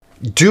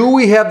Do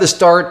we have the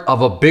start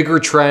of a bigger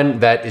trend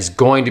that is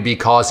going to be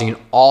causing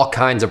all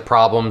kinds of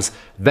problems?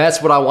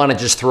 That's what I want to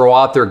just throw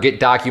out there,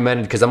 get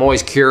documented, because I'm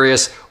always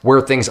curious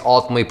where things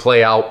ultimately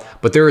play out.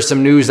 But there is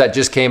some news that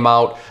just came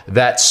out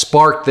that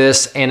sparked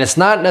this, and it's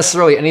not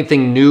necessarily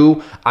anything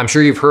new. I'm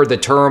sure you've heard the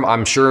term.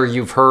 I'm sure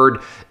you've heard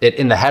it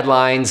in the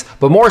headlines,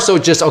 but more so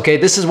just, okay,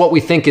 this is what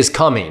we think is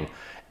coming.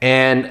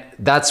 And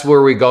that's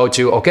where we go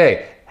to,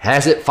 okay,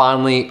 has it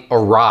finally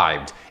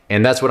arrived?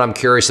 And that's what I'm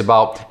curious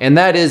about, and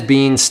that is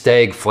being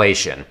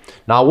stagflation.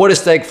 Now, what is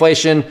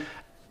stagflation?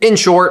 In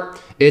short,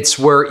 it's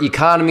where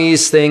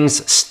economies,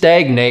 things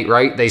stagnate,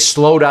 right? They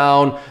slow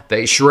down,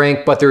 they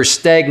shrink, but there's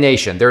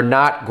stagnation. They're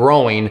not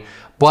growing.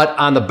 But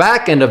on the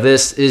back end of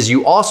this is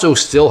you also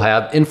still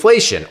have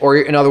inflation, or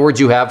in other words,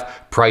 you have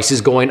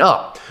prices going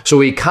up.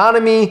 So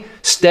economy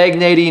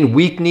stagnating,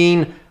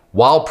 weakening,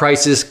 while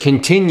prices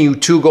continue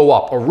to go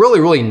up. A really,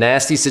 really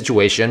nasty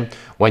situation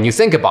when you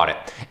think about it.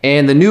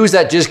 And the news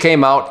that just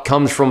came out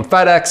comes from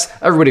FedEx.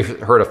 Everybody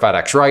heard of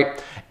FedEx,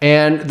 right?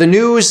 And the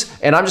news,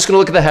 and I'm just gonna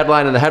look at the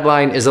headline, and the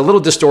headline is a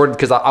little distorted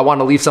because I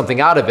wanna leave something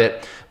out of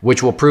it,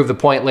 which will prove the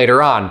point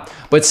later on.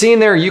 But seeing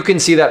there, you can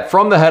see that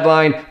from the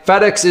headline,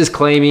 FedEx is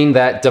claiming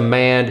that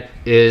demand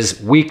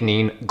is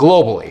weakening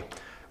globally,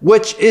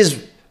 which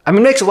is,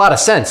 makes a lot of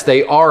sense.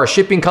 They are a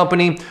shipping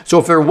company. So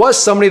if there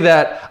was somebody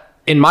that,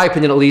 in my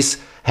opinion at least,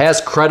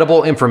 has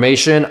credible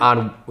information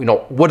on,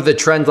 what are the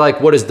trends like,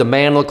 what does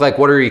demand look like,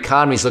 what are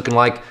economies looking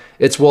like,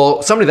 it's,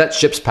 well, somebody that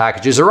ships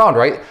packages around,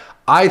 right?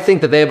 I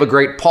think that they have a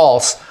great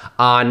pulse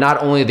on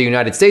not only the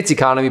United States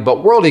economy,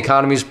 but world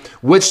economies,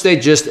 which they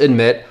just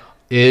admit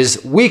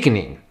is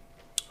weakening.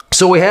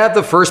 So we have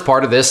the first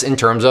part of this in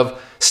terms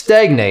of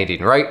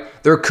stagnating, right?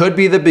 There could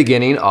be the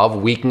beginning of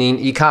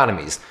weakening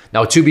economies.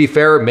 Now, to be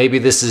fair, maybe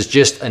this is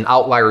just an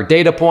outlier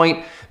data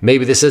point.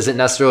 Maybe this isn't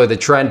necessarily the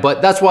trend,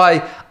 but that's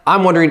why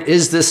I'm wondering,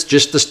 is this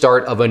just the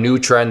start of a new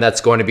trend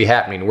that's going to be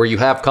happening where you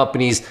have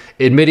companies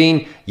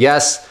admitting,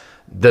 yes,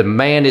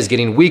 demand is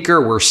getting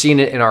weaker. We're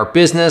seeing it in our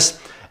business.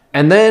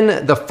 And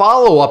then the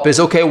follow-up is,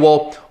 okay,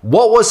 well,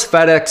 what was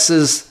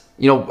FedEx's,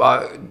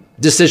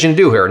 decision to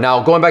do here?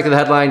 Now, going back to the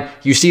headline,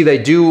 you see they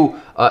do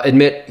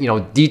admit,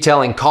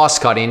 detailing cost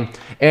cutting,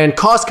 and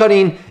cost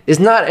cutting is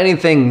not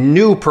anything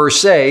new per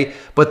se,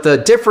 but the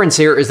difference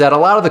here is that a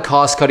lot of the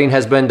cost cutting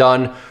has been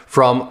done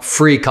from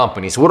free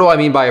companies. What do I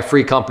mean by a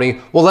free company?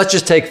 Well, let's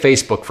just take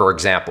Facebook, for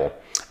example.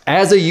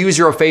 As a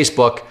user of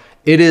Facebook,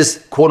 it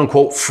is quote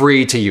unquote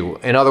free to you.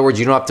 In other words,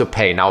 you don't have to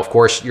pay. Now, of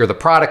course, you're the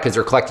product because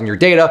they're collecting your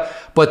data,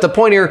 but the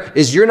point here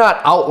is you're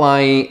not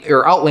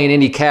outlaying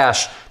any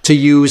cash to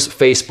use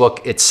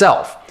Facebook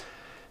itself.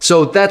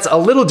 So that's a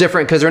little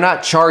different because they're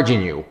not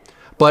charging you.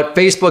 But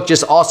Facebook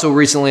just also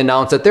recently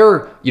announced that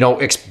they're,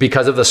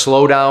 because of the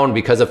slowdown,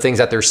 because of things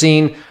that they're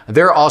seeing,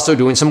 they're also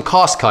doing some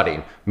cost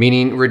cutting,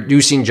 meaning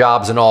reducing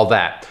jobs and all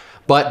that.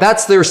 But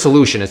that's their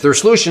solution. Their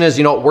solution is,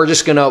 we're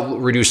just going to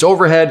reduce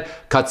overhead,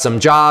 cut some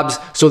jobs.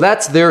 So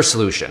that's their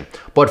solution.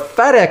 But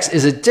FedEx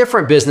is a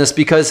different business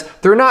because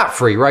they're not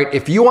free, right?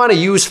 If you want to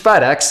use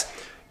FedEx,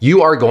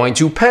 you are going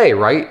to pay,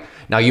 right?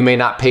 Now, you may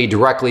not pay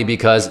directly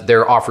because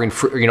they're offering,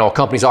 a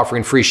company's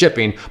offering free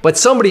shipping, but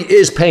somebody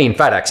is paying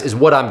FedEx is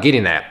what I'm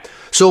getting at.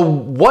 So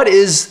what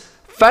is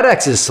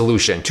FedEx's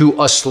solution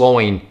to a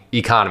slowing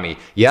economy?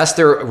 Yes,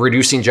 they're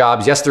reducing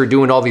jobs. Yes, they're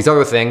doing all these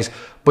other things,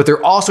 but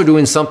they're also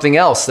doing something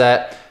else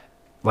that,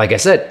 like I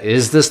said,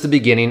 is this the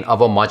beginning of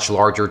a much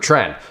larger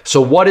trend?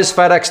 So what is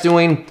FedEx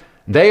doing?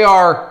 They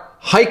are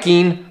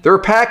hiking their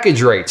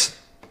package rates.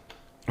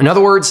 In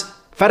other words,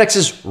 FedEx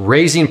is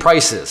raising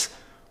prices,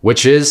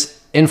 which is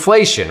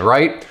inflation,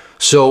 right?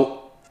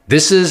 So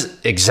this is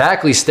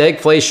exactly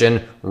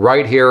stagflation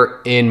right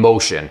here in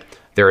motion.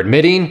 They're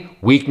admitting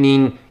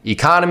weakening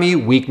economy,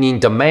 weakening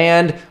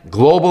demand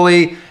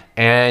globally.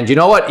 And you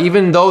know what?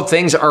 Even though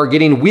things are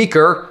getting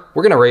weaker,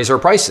 we're going to raise our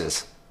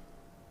prices.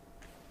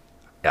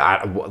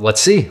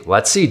 Let's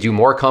see. Do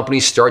more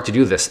companies start to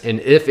do this? And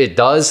if it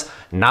does,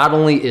 not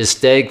only is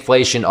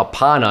stagflation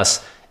upon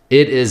us,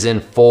 it is in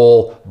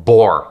full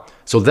bore.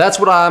 So that's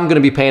what I'm going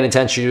to be paying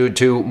attention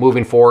to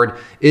moving forward,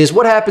 is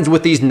what happens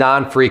with these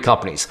non-free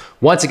companies.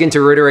 Once again,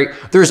 to reiterate,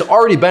 there's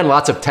already been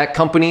lots of tech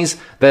companies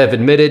that have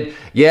admitted,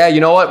 yeah,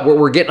 you know what,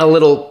 we're getting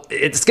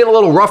it's getting a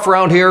little rough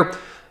around here.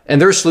 And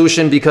their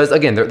solution, because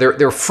again,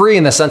 they're free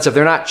in the sense of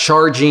they're not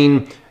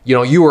charging,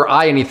 you or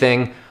I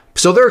anything.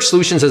 So their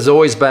solutions has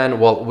always been,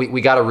 well, we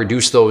got to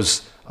reduce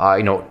those,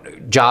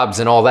 jobs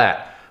and all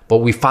that. But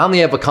we finally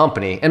have a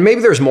company, and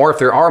maybe there's more. If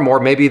there are more,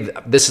 maybe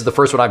this is the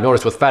first one I've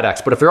noticed with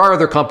FedEx. But if there are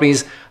other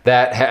companies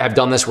that have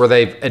done this where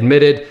they've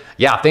admitted,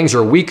 yeah, things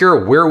are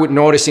weaker, we're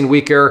noticing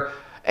weaker,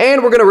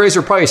 and we're going to raise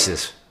our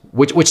prices,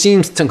 which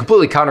seems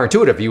completely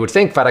counterintuitive. You would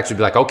think FedEx would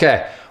be like,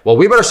 okay, well,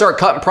 we better start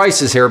cutting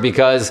prices here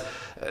because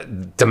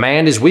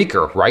demand is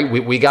weaker, right?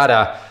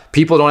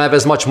 People don't have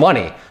as much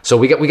money. So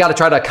we got to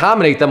try to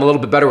accommodate them a little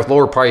bit better with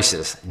lower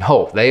prices.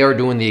 No, they are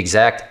doing the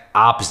exact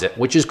opposite,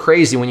 which is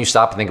crazy when you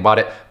stop and think about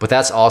it. But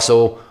that's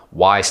also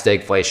why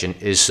stagflation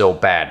is so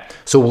bad.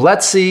 So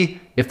let's see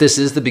if this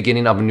is the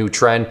beginning of a new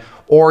trend,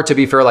 Or to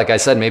be fair, like I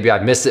said, maybe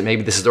I've missed it.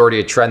 Maybe this is already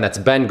a trend that's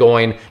been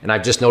going and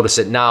I've just noticed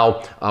it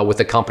now with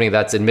a company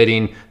that's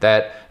admitting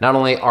that not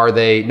only are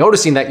they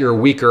noticing that you're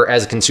weaker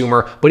as a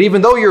consumer, but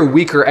even though you're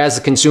weaker as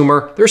a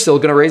consumer, they're still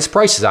gonna raise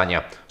prices on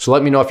you. So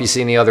let me know if you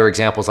see any other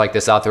examples like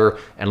this out there,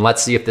 and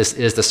let's see if this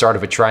is the start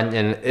of a trend.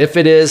 And if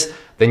it is,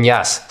 then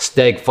yes,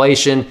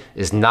 stagflation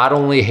is not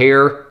only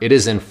here, it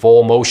is in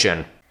full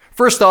motion.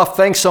 First off,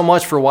 thanks so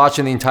much for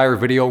watching the entire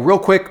video. Real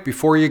quick,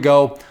 before you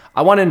go,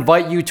 I want to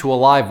invite you to a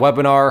live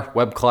webinar,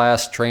 web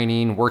class,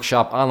 training,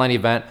 workshop, online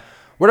event,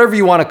 whatever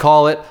you want to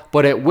call it,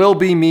 but it will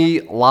be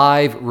me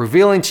live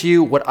revealing to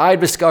you what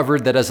I've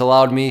discovered that has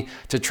allowed me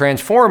to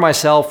transform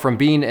myself from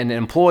being an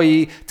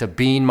employee to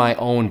being my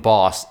own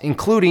boss,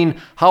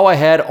 including how I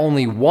had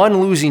only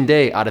one losing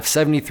day out of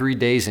 73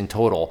 days in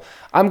total.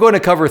 I'm going to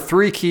cover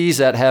 3 keys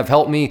that have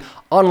helped me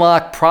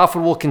unlock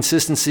profitable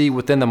consistency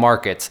within the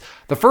markets.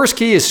 The first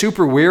key is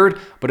super weird,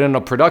 but in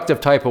a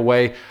productive type of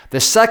way. The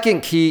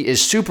second key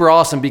is super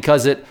awesome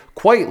because it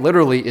quite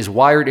literally is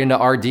wired into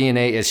our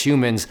DNA as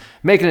humans,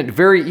 making it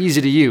very easy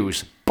to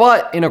use.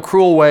 But in a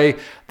cruel way,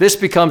 this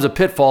becomes a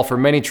pitfall for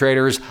many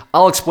traders.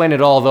 I'll explain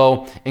it all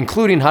though,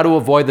 including how to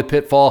avoid the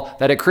pitfall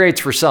that it creates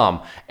for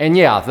some. And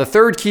yeah, the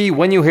third key,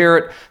 when you hear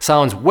it,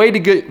 sounds way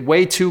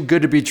too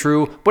good to be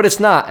true, but it's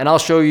not, and I'll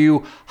show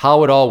you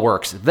how it all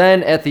works.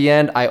 Then at the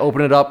end, I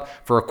open it up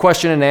for a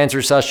question and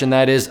answer session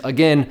that is,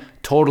 again,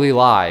 totally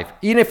live.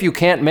 Even if you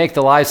can't make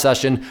the live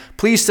session,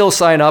 please still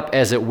sign up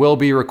as it will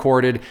be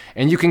recorded,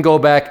 and you can go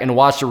back and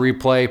watch the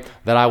replay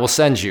that I will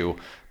send you.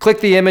 Click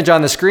the image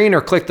on the screen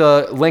or click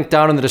the link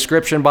down in the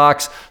description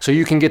box so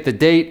you can get the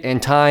date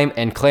and time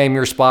and claim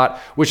your spot,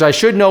 which I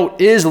should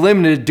note is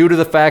limited due to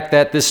the fact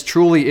that this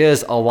truly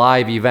is a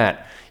live event.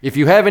 If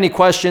you have any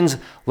questions,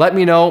 let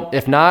me know.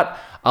 If not,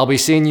 I'll be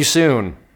seeing you soon.